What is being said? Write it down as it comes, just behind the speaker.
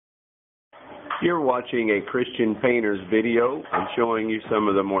You're watching a Christian painter's video. I'm showing you some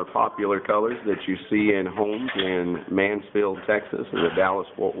of the more popular colors that you see in homes in Mansfield, Texas, in the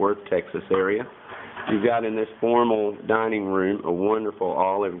Dallas-Fort Worth, Texas area. You've got in this formal dining room a wonderful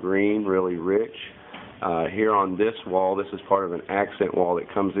olive green, really rich. Here on this wall, this is part of an accent wall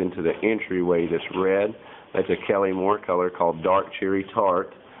that comes into the entryway that's red. That's a Kelly Moore color called Dark Cherry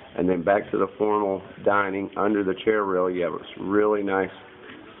Tart. And then back to the formal dining, under the chair rail, you have this really nice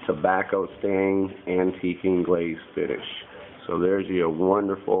tobacco stained antiquing glaze finish. So there's a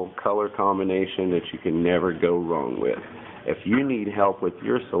wonderful color combination that you can never go wrong with. If you need help with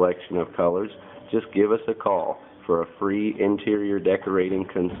your selection of colors, just give us a call for a free interior decorating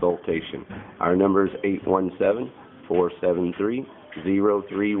consultation. Our number is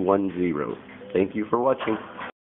 817-473-0310. Thank you for watching.